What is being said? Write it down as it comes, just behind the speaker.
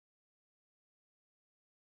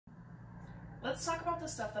Let's talk about the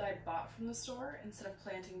stuff that I bought from the store instead of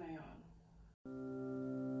planting my own.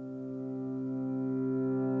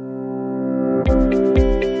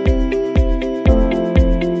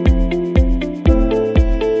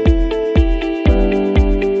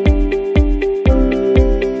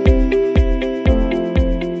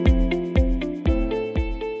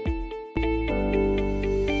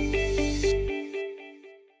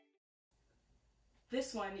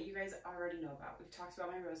 This one you guys already know about. We've talked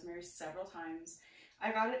about my rosemary several times.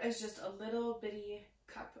 I got it as just a little bitty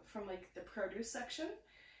cup from like the produce section,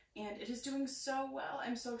 and it is doing so well.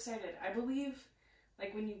 I'm so excited. I believe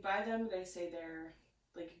like when you buy them, they say they're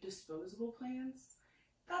like disposable plants.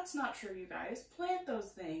 That's not true, you guys. Plant those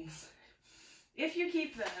things. If you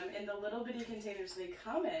keep them in the little bitty containers they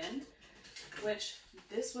come in, which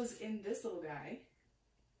this was in this little guy,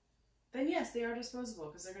 then yes, they are disposable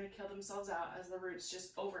because they're going to kill themselves out as the roots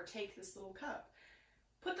just overtake this little cup.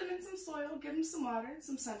 Put them in some soil, give them some water,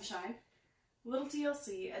 some sunshine, little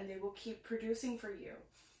TLC, and they will keep producing for you.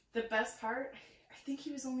 The best part, I think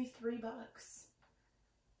he was only $3.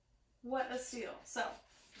 What a steal. So,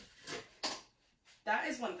 that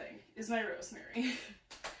is one thing, is my rosemary.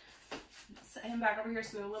 Set him back over here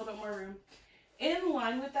so we have a little bit more room. In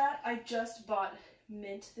line with that, I just bought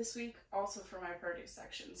mint this week, also for my produce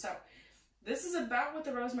section. So, this is about what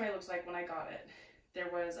the rosemary looks like when I got it. There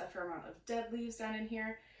was a fair amount of dead leaves down in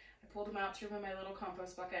here. I pulled them out, threw them in my little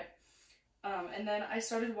compost bucket. And then I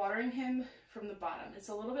started watering him from the bottom. It's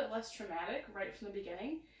a little bit less traumatic right from the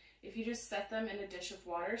beginning if you just set them in a dish of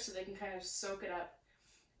water so they can kind of soak it up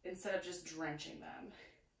instead of just drenching them.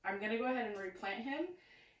 I'm going to go ahead and replant him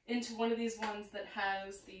into one of these ones that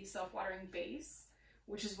has the self-watering base,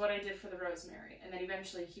 which is what I did for the rosemary. And then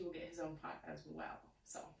eventually he will get his own pot as well.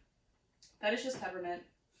 So that is just peppermint.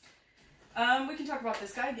 We can talk about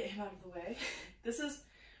this guy, get him out of the way. This is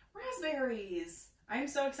raspberries. I'm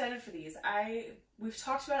so excited for these. We've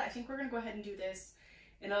talked about it. I think we're going to go ahead and do this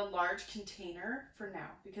in a large container for now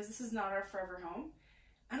because this is not our forever home.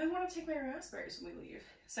 And I want to take my raspberries when we leave.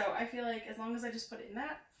 So I feel like as long as I just put it in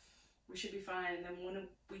that, we should be fine. And then when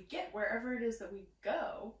we get wherever it is that we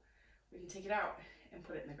go, we can take it out and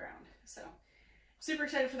put it in the ground. So super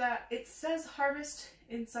excited for that. It says harvest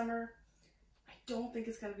in summer. I don't think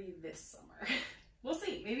it's going to be this summer. We'll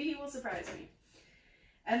see. Maybe he will surprise me.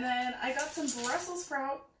 And then I got some Brussels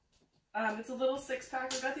sprout. It's a little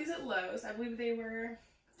 6-pack. I got these at Lowe's. I believe they were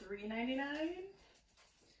 $3.99.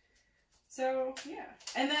 So yeah.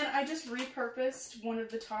 And then I just repurposed one of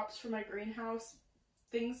the tops for my greenhouse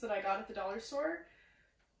things that I got at the dollar store.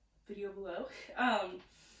 Video below.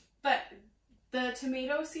 But the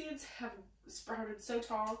tomato seeds have sprouted so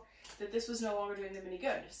tall that this was no longer doing them any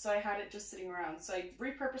good. So I had it just sitting around. So I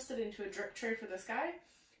repurposed it into a drip tray for this guy.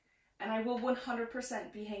 And I will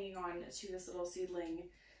 100% be hanging on to this little seedling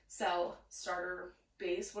cell starter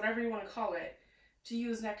base, whatever you want to call it, to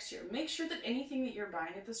use next year. Make sure that anything that you're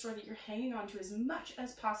buying at the store that you're hanging on to as much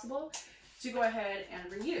as possible to go ahead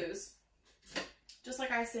and reuse. Just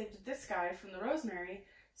like I saved this guy from the rosemary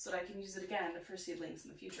so that I can use it again for seedlings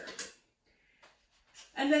in the future.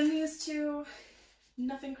 And then these two,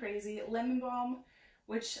 nothing crazy, lemon balm,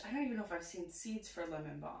 which I don't even know if I've seen seeds for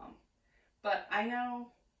lemon balm, but I know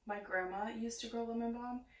my grandma used to grow lemon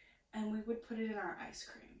balm and we would put it in our ice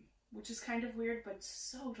cream, which is kind of weird, but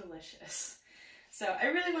so delicious. So I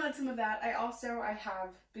really wanted some of that. I have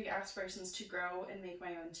big aspirations to grow and make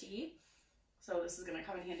my own tea. So this is going to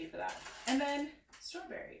come in handy for that. And then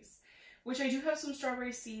strawberries, which I do have some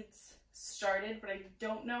strawberry seeds started, but I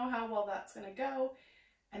don't know how well that's going to go.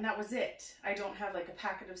 And that was it. I don't have like a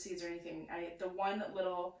packet of seeds or anything. The one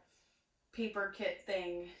little paper kit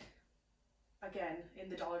thing, again, in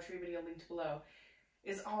the Dollar Tree video linked below,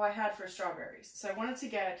 is all I had for strawberries. So I wanted to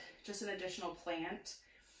get just an additional plant.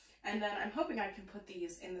 And then I'm hoping I can put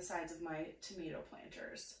these in the sides of my tomato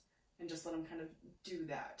planters and just let them kind of do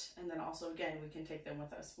that. And then also, again, we can take them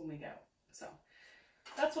with us when we go. So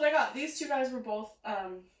that's what I got. These two guys were both,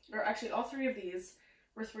 or actually all three of these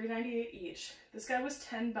were $3.98 each. This guy was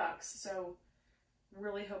 $10, so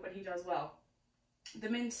really hoping he does well. The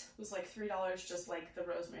mint was like $3, just like the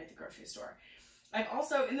rosemary at the grocery store. I've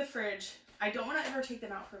also, in the fridge, I don't want to ever take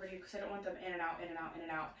them out for video because I don't want them in and out, in and out, in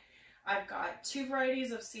and out. I've got 2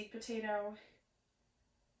 varieties of seed potato,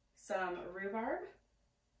 some rhubarb,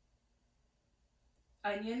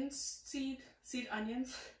 onions, seed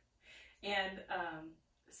onions, and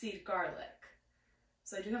seed garlic.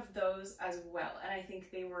 So I do have those as well. And I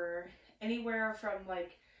think they were anywhere from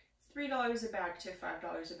like $3 a bag to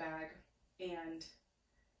 $5 a bag. And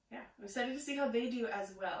yeah, I'm excited to see how they do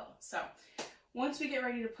as well. So once we get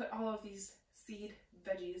ready to put all of these seed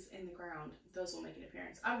veggies in the ground, those will make an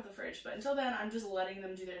appearance out of the fridge. But until then, I'm just letting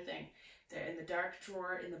them do their thing. They're in the dark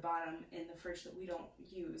drawer in the bottom in the fridge that we don't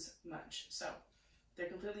use much. So they're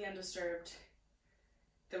completely undisturbed.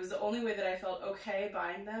 That was the only way that I felt okay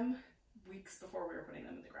buying them weeks before we were putting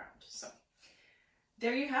them in the ground. So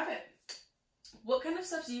there you have it. What kind of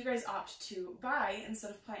stuff do you guys opt to buy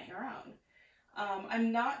instead of planting around?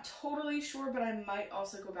 I'm not totally sure, but I might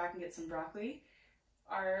also go back and get some broccoli.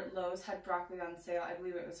 Our Lowe's had broccoli on sale. I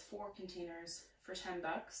believe it was 4 containers for 10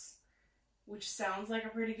 bucks, which sounds like a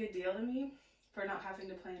pretty good deal to me for not having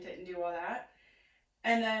to plant it and do all that.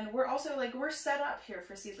 And then we're also like, we're set up here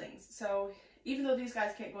for seedlings. So even though these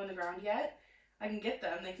guys can't go in the ground yet, I can get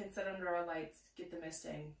them. They can sit under our lights, get the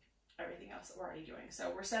misting, everything else that we're already doing.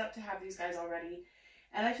 So we're set up to have these guys already.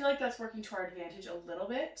 And I feel like that's working to our advantage a little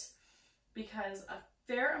bit, because a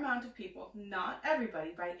fair amount of people, not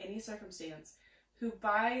everybody by any circumstance, who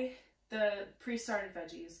buy the pre-started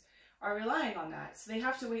veggies are relying on that. So they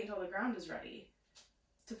have to wait until the ground is ready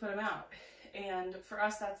to put them out. And for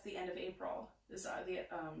us, that's the end of April. Is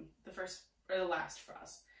the first or the last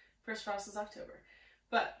frost. First frost is October.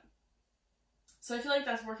 But so I feel like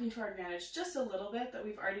that's working to our advantage just a little bit, that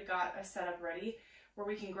we've already got a setup ready where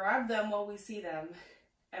we can grab them while we see them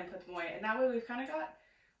and put them away. And that way we've kind of got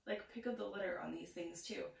like pick of the litter on these things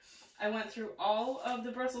too. I went through all of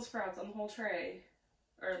the Brussels sprouts on the whole tray,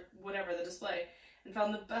 or whatever, the display, and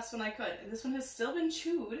found the best one I could. And this one has still been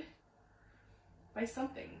chewed by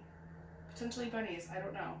something. Potentially bunnies, I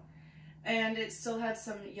don't know. And it still had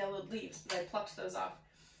some yellowed leaves, but I plucked those off.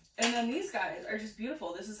 And then these guys are just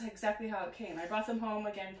beautiful. This is exactly how it came. I brought them home,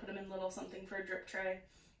 again, put them in little something for a drip tray,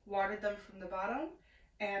 watered them from the bottom,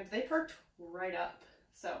 and they perked right up.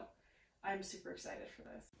 So I'm super excited for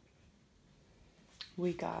this.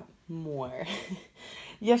 We got more.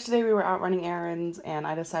 Yesterday we were out running errands and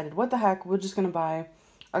I decided, what the heck, we're just going to buy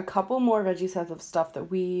a couple more veggie sets of stuff that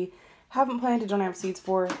we haven't planted, don't have seeds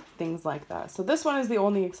for, things like that. So this one is the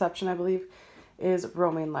only exception, I believe, is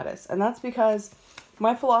romaine lettuce. And that's because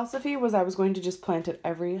my philosophy was I was going to just plant it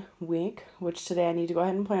every week, which today I need to go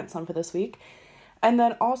ahead and plant some for this week. And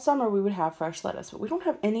then all summer we would have fresh lettuce, but we don't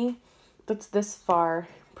have any that's this far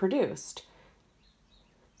produced.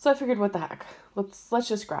 So I figured, what the heck, let's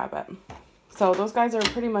just grab it. So those guys are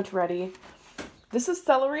pretty much ready. This is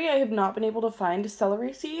celery. I have not been able to find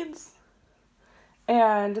celery seeds.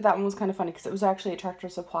 And that one was kind of funny because it was actually at Tractor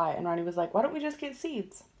Supply. And Ronnie was like, why don't we just get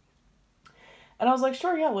seeds? And I was like,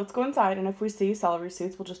 sure, yeah, let's go inside. And if we see celery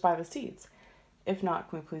seeds, we'll just buy the seeds. If not,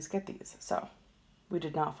 can we please get these? So we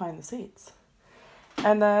did not find the seeds.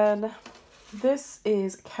 And then this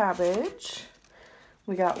is cabbage.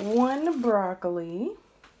 We got 1 broccoli.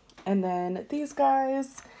 And then these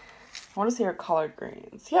guys, I want to say are collard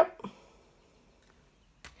greens. Yep.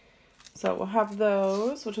 So we'll have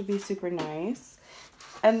those, which will be super nice.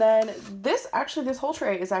 And then this whole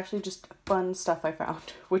tray is actually just fun stuff I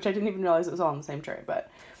found, which I didn't even realize it was all in the same tray,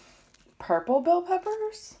 but purple bell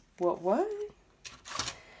peppers? What?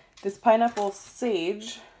 This pineapple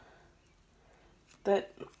sage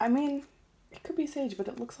that, I mean, it could be sage, but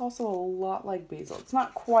it looks also a lot like basil. It's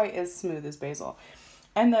not quite as smooth as basil.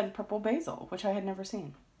 And then purple basil, which I had never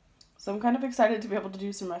seen. So I'm kind of excited to be able to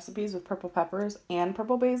do some recipes with purple peppers and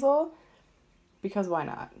purple basil, because why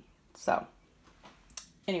not? So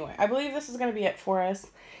anyway, I believe this is going to be it for us.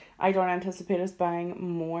 I don't anticipate us buying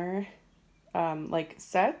more like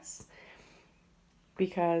sets,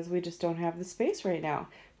 because we just don't have the space right now.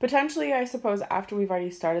 Potentially, I suppose, after we've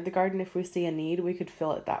already started the garden, if we see a need, we could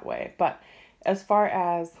fill it that way. But as far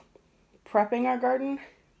as prepping our garden,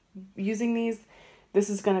 using these, this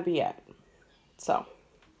is going to be it. So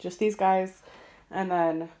just these guys, and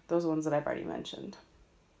then those ones that I've already mentioned.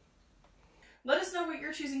 Let us know what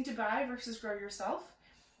you're choosing to buy versus grow yourself.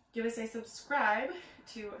 Give us a subscribe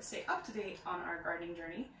to stay up to date on our gardening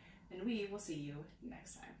journey, and we will see you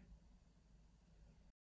next time.